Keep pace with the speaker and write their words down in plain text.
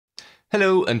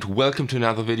Hello and welcome to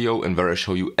another video in where I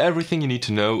show you everything you need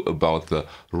to know about the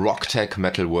Rocktek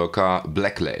Metal Worker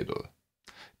Black Label.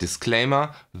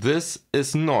 Disclaimer, this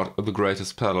is not the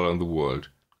greatest pedal in the world.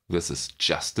 This is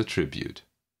just a tribute.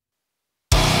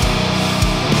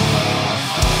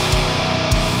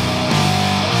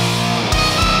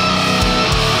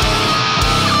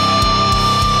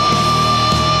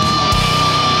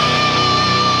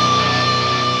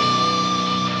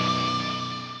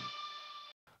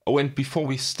 Oh, and before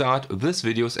we start, this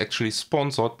video is actually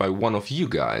sponsored by one of you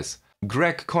guys.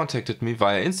 Greg contacted me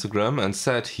via Instagram and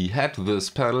said he had this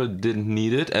pedal, didn't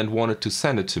need it and wanted to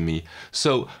send it to me.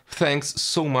 So thanks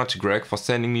so much, Greg, for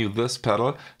sending me this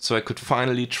pedal so I could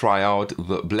finally try out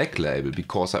the black label,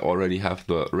 because I already have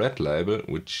the red label,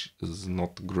 which is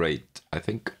not great, I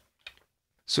think.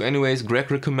 So anyways,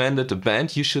 Greg recommended a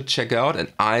band you should check out,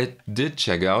 and I did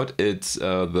check out. It's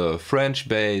the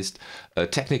French-based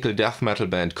technical death metal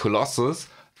band Colossus,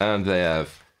 and they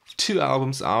have 2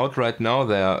 albums out right now.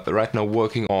 They are right now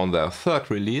working on their 3rd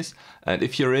release, and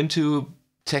if you're into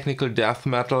technical death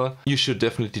metal, you should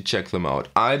definitely check them out.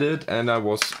 I did, and I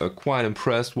was quite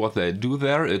impressed what they do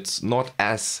there. It's not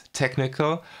as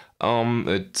technical.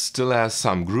 It still has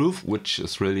some groove, which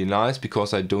is really nice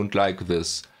because I don't like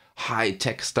this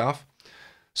high-tech stuff.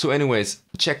 So anyways,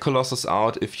 check Colossus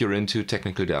out if you're into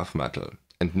technical death metal.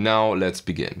 And now let's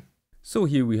begin. So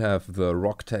here we have the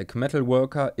Rocktek Metal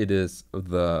Worker. It is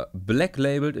the black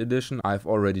labeled edition. I've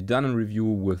already done a review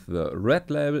with the red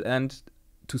label, and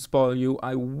to spoil you,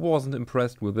 I wasn't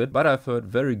impressed with it, but I've heard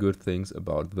very good things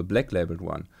about the black labeled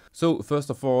one. So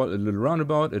first of all, a little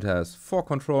roundabout. It has 4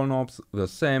 control knobs, the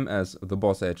same as the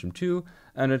Boss HM-2,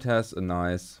 and it has a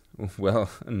nice, well,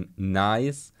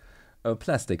 nice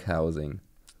plastic housing.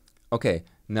 Okay,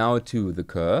 now to the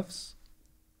curves.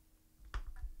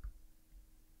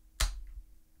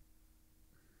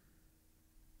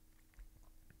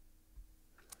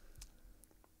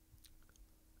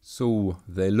 So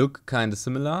they look kind of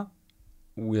similar.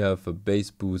 We have a bass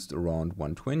boost around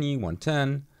 120,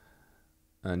 110,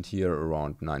 and here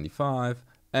around 95,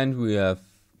 and we have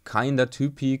kinda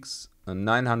 2 peaks,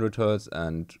 900 Hz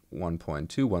and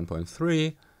 1.2,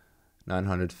 1.3,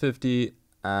 950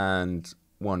 and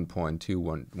 1.2,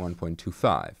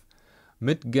 1.25.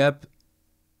 Mid gap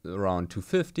around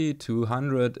 250,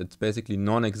 200. It's basically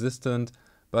non-existent,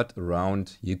 but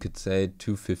around, you could say,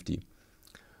 250.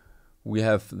 We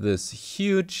have this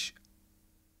huge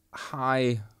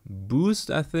high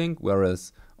boost, I think,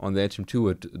 whereas on the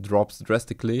HM-2 it drops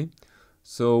drastically.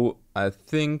 So I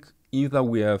think either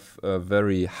we have a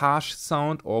very harsh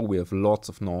sound or we have lots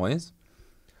of noise.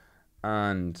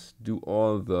 And do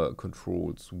all the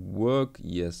controls work?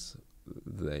 Yes,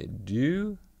 they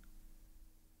do.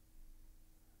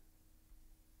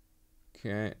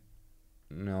 Okay,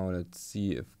 now let's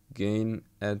see if gain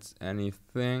adds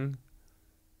anything.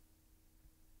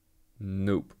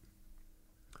 Nope.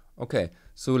 Okay,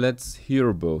 so let's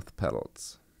hear both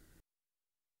pedals.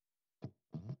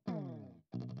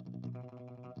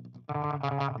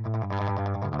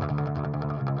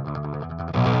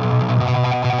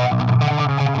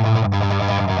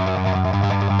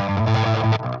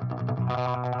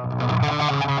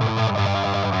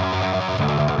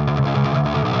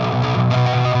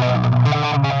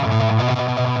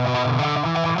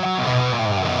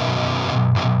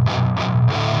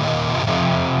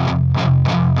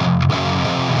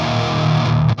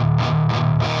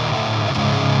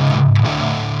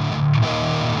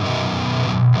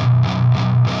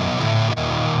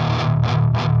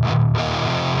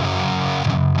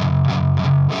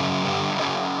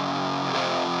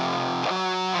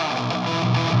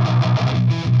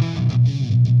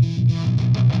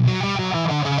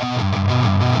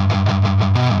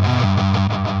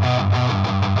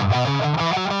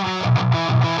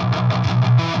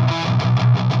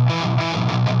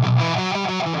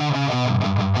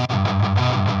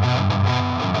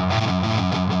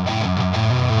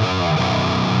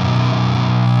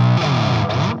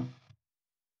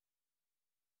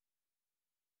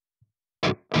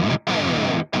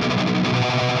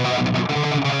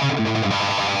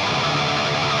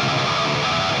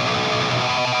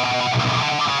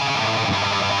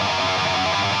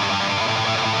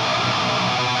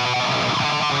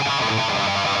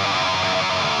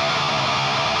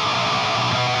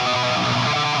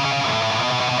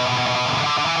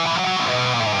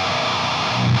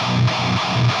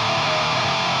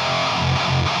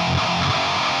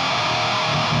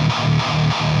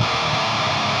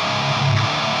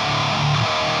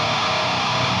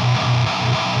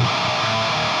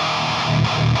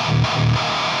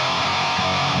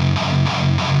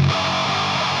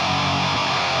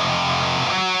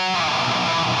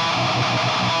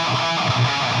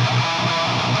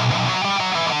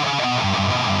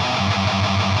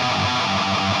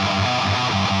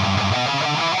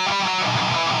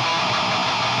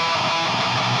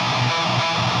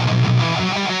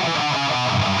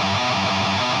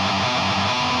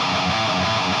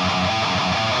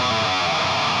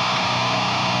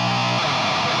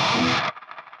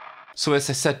 So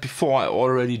as I said before, I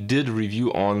already did a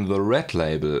review on the red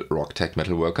label Rocktek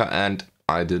Metal Worker and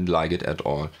I didn't like it at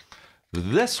all.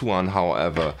 This one,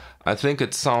 however, I think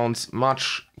it sounds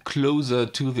much closer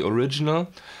to the original.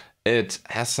 It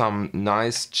has some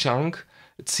nice chunk.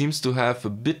 It seems to have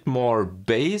a bit more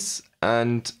bass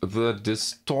and the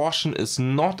distortion is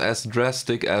not as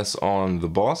drastic as on the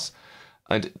Boss.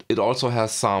 And it also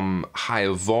has some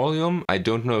higher volume. I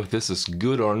don't know if this is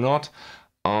good or not.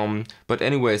 But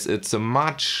anyways, it's a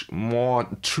much more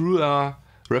truer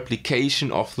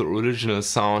replication of the original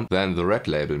sound than the red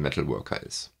label Metal Worker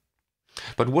is.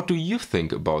 But what do you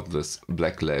think about this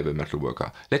black label Metal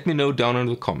Worker? Let me know down in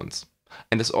the comments.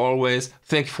 And as always,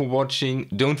 thank you for watching.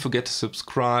 Don't forget to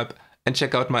subscribe and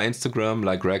check out my Instagram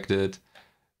like Greg did.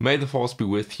 May the force be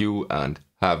with you and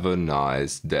have a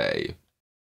nice day.